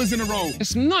boy highs. numbers in a row.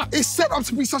 It's nuts. It's set up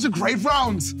to be such a great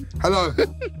round. Hello.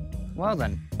 Well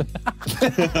then.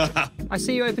 I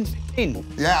see you opened 15.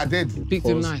 Yeah, I did. Speak to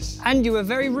him nice. And you were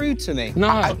very rude to me.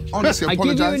 No. Honestly, I give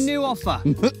you a apologise. new offer.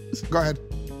 Go ahead.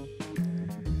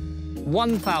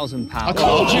 £1,000. I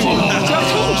told you.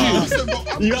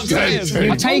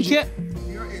 I take it,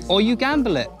 or you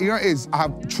gamble it. You know what it is? I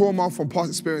have trauma from past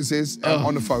experiences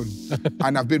on the phone,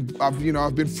 and I've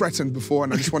been threatened before,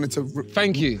 and I just wanted to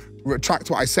Thank you. retract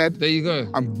what I said. There you go.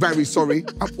 I'm very sorry.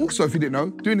 I'm also, if you didn't know,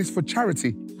 doing this for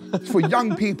charity. It's for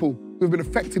young people who've been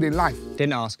affected in life.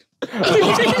 Didn't ask.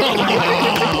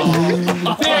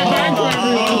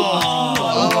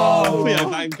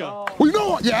 Well, you know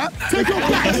what, yeah? Take your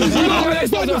back.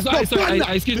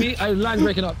 Excuse me, line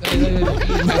breaking up.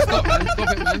 Stop, man.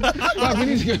 Stop it, man. Right, we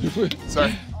need to go.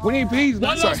 Sorry. We need peas,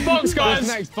 man. One last box, guys.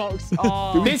 Next box.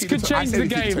 This could change the I say we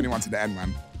keep game. 21 to the end,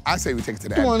 man. I say we take it to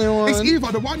the end. 21. It's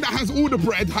either the one that has all the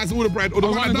bread, or the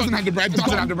one that doesn't have the bread,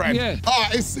 doesn't have the bread. Yeah.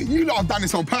 You lot have done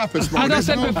this on purpose, bro. As I There's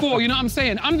said no- before, you know what I'm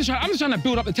saying? I'm just trying to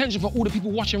build up the tension for all the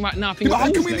people watching right now. But how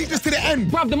can we leave this to the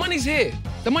end? Bruv, the money's here.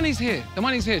 The money's here. The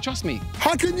money's here. Trust me.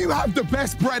 How can you have the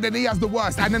best bread and he has the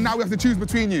worst, and then now we have to choose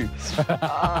between you?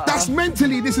 That's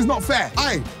mentally, this is not fair.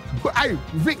 Hey,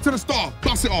 Vic to the star,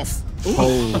 bust it off.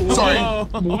 Sorry.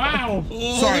 Wow.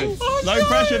 Sorry. No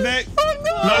pressure, Vic.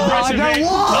 No pressure, Vic.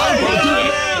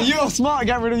 You're smart.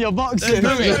 Get rid of your boxing. Do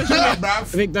it, bruv.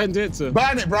 Vic, don't do it to him.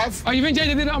 Burn it, bruv. Oh, you think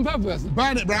Jada did it on purpose?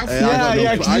 Burn it, bruv.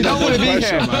 Yeah, because you don't want to be here.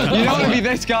 You don't want to be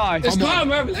this guy. It's calm,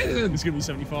 man. It's gonna be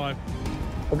 75.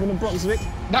 I'm gonna box Vic.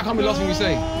 That can't be the last thing you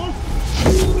say.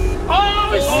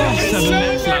 Oh, it's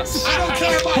I don't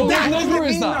care about that. What number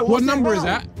is that? What number is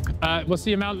that? what's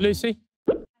the amount, Lucy?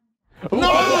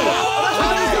 No!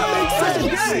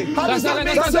 How does that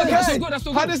make sense? That's so good. That's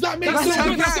so good. How does that make That's so sense?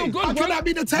 good. That's so good. How can that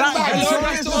be the 10 That's bags?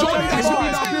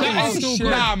 still good.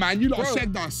 Nah, man, you lot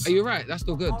shagged us. Are you right? That's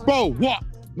still good. Bro, what?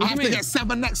 I have you to mean? get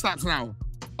 7 neck slaps now.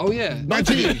 Oh, yeah. My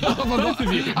G. I forgot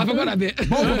that bit.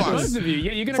 Both of us. Both of you.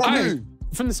 Yeah, you're gonna From go. who?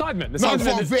 From the Sidemen. No,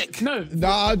 from Vic. No. No,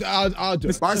 I'll do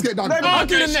it. Let's get done. I'll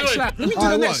do the next slap. Let me do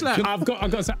the next what? slap. I've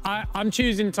got to say, I'm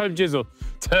choosing Tobjizzle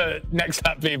to next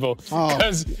slap people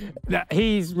because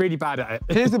he's really bad at it.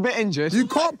 Here's a bit injured. You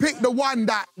can't pick the one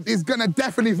that is gonna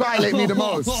definitely violate me the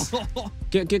most.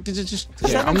 Just.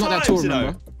 Yeah, I'm not that tall,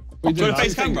 remember? We do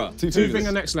face camera. Two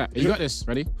finger neck slap. You got this.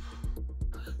 Ready?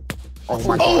 Oh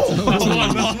my God. That's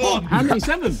one. How many?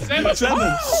 7? 7. You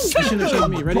should have showed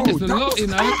me. Ready? It's a lot, you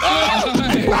know.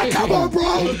 Come on,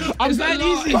 bro. It's that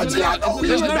easy. There's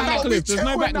There's no backlift. There's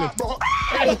no backlift.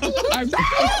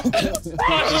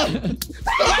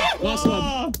 Last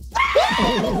one.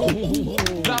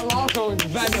 That last one was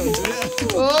venom.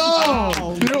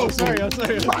 Oh, sorry. I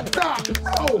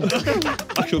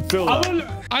can feel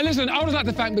that. Listen, I would like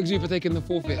to thank Big Zoo for taking the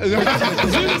forfeit.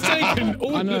 Zoo's taken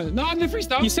all I know. No, I'm the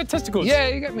freestyle. You said testicles. Yeah,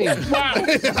 you get me. Wow.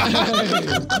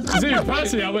 Zoo,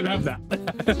 personally, I wouldn't have that.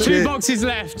 2 boxes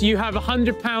left. You have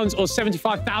 £100 or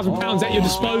 £75,000 at your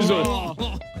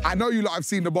disposal. I know you lot have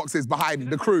seen the boxes behind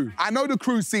the crew. I know the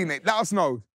crew's seen it. Let us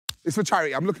know. It's for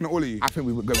charity. I'm looking at all of you. I think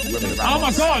we would go with the Oh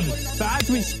my God! But as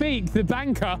we speak, the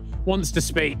banker wants to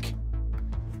speak.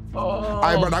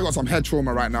 I got some head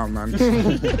trauma right now, man.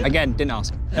 Again, didn't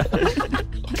ask.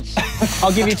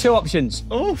 I'll give you 2 options.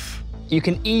 Oof. You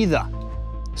can either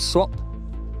swap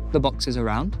the boxes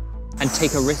around and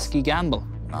take a risky gamble.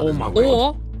 Oh my God.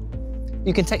 Or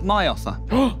you can take my offer,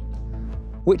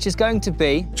 which is going to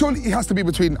be... Surely it has to be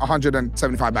between 100 and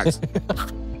 75 bags.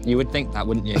 You would think that,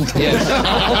 wouldn't you?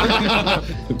 Yeah.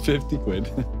 50 quid.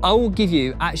 I will give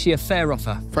you actually a fair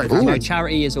offer. 35. No,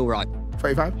 charity is all right.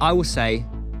 35? I will say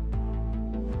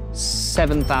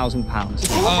 £7,000.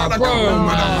 Oh, bro,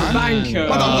 Banker.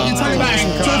 What are you telling me?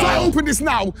 So if I open this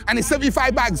now and it's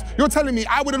 75 bags, you're telling me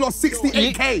I would have lost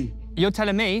 68K? You're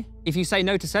telling me if you say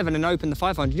no to 7 and open the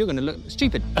 500, you're going to look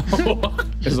stupid.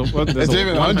 It's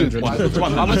even 100.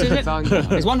 How much is it?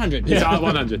 It's 100. Yeah,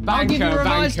 100. I'll give you a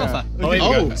revised offer.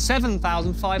 Oh.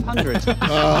 7,500.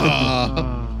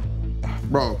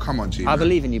 Bro, come on, G. I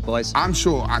believe in you, boys. I'm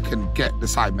sure I can get the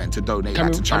Sidemen to donate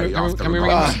that to charity after. Can we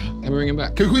ring him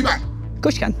back? Can we call you back? Of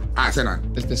course you can. All right, say no.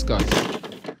 It's this guy.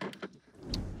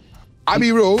 I'll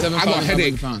be real, I got a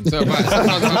headache.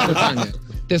 £7,500.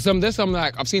 There's some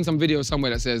like, I've seen some video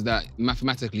somewhere that says that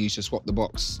mathematically you should swap the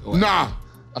box. Nah.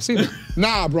 I've seen it.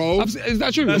 Nah, bro. Is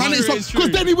that true? Man, because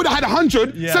then he would have had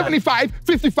 100, 75,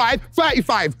 55,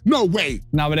 35. No way.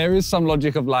 Now, but there is some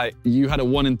logic of like, you had a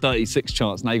 1 in 36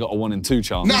 chance, now you got a 1 in 2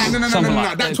 chance. No.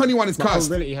 That 21 is cursed.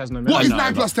 Probability has no What is meaning.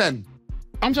 9 plus 10?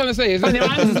 I'm trying to say, is there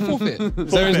a forfeit?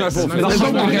 There is no forfeit.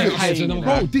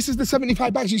 Bro, this is the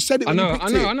 75 bags. You said it when you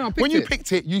picked it. I know. When you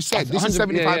picked it, you said this is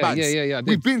 75 bags. Yeah.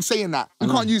 We've been saying that. You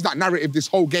can't use that narrative this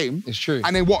whole game. It's true.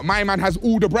 And then what? My man has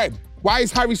all the bread. Why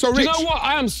is Harry so rich? Do you know what?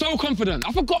 I am so confident.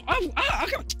 I forgot. I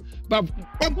can't. But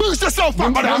boost yourself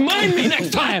up, brother. Remind me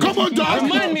next time. Come on, dog.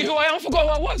 Remind me who I am. I forgot who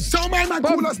I was. Tell my man,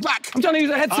 call us back. I'm trying to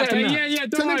use a headset. Okay, and yeah,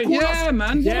 that. don't worry. Yeah,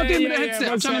 man. What am I doing with the headset? I'm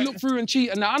one trying to sec. look through and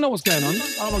cheat and that. I know what's going on.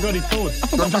 Oh my God, he's called. I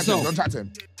forgot myself. Don't chat to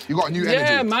him. You got a new energy.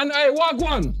 Yeah, man. Hey,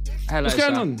 Wagwan. Hello, What's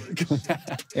going on?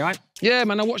 You all right? Yeah,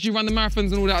 man. I watched you run the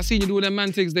marathons and all that. I seen you do all them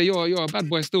man things there. You're a bad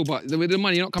boy still, but with the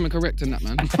money, you're not coming correct in that,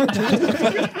 man.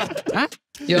 Huh?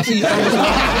 Yeah, I see you.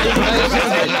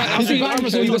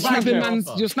 You're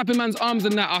snapping man's arms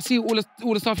and that. I see all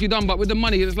the stuff you done, but with the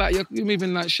money, it's like you're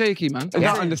moving like shaky, man. I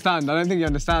don't understand. I don't think he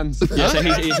understands. Yeah, so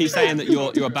he's saying that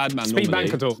you're a bad man Speed normally.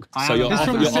 banker talk. So your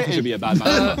offer should be a bad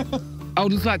man. I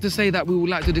would just like to say that we would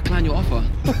like to decline your offer.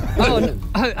 Oh, no,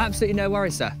 absolutely no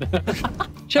worries, sir.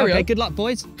 Cheerio. Okay, good luck,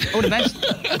 boys. All the best.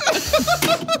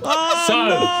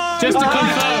 So, just to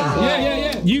confirm,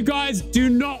 Yeah. you guys do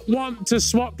not want to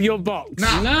swap your box.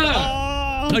 Nah.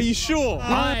 Are you sure?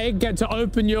 I get to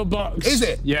open your box. Is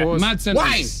it? Yeah. Mad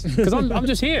sentence. Why? Because I'm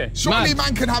just here. Surely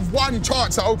man can have one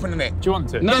chance at opening it. Do you want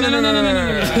to? No.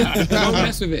 Don't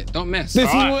mess with it. Don't mess. This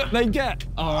is what they get.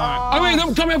 Oh, wait,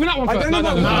 tell me open that one first.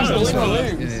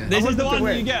 This is the one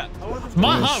you get.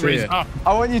 My heart rate is up.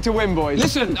 I want you to win, boys.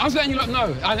 Listen, I was letting you lot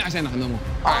know. I ain't saying nothing no more.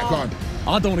 All right, go on.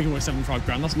 I don't want to give away 75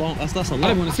 grand. That's long. That's a lot. I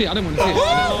don't want to see it. I don't want to see it.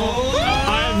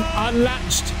 I've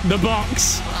unlatched the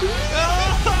box.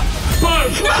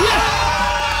 Boom!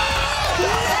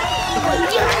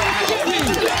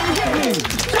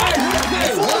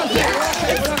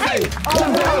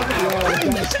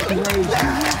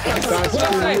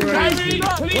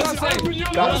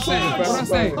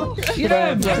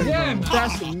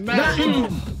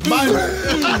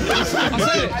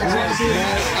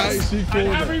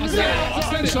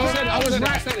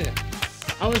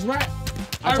 I was right.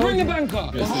 I ring the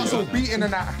banker. So beating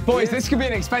and that. Boys, this could be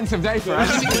an expensive day for us.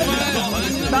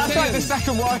 That's like the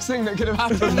second worst thing that could have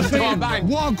happened to our bank.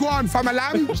 What, go on, fam, a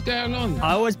lamb? What's going on?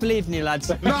 I always believed in you, lads.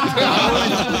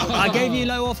 I gave you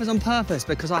low offers on purpose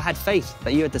because I had faith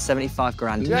that you had the 75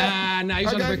 grand. Nah, you're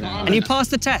trying to break my arm. And you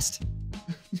passed the test.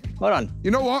 Well done.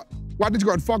 You know what? Why did you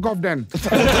go and fuck off then?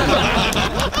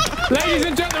 Ladies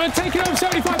and gentlemen, taking home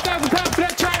 £75,000 for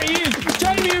that charity is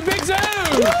Jamie and Big Zoo!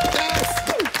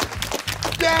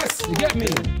 Yes! You get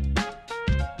me?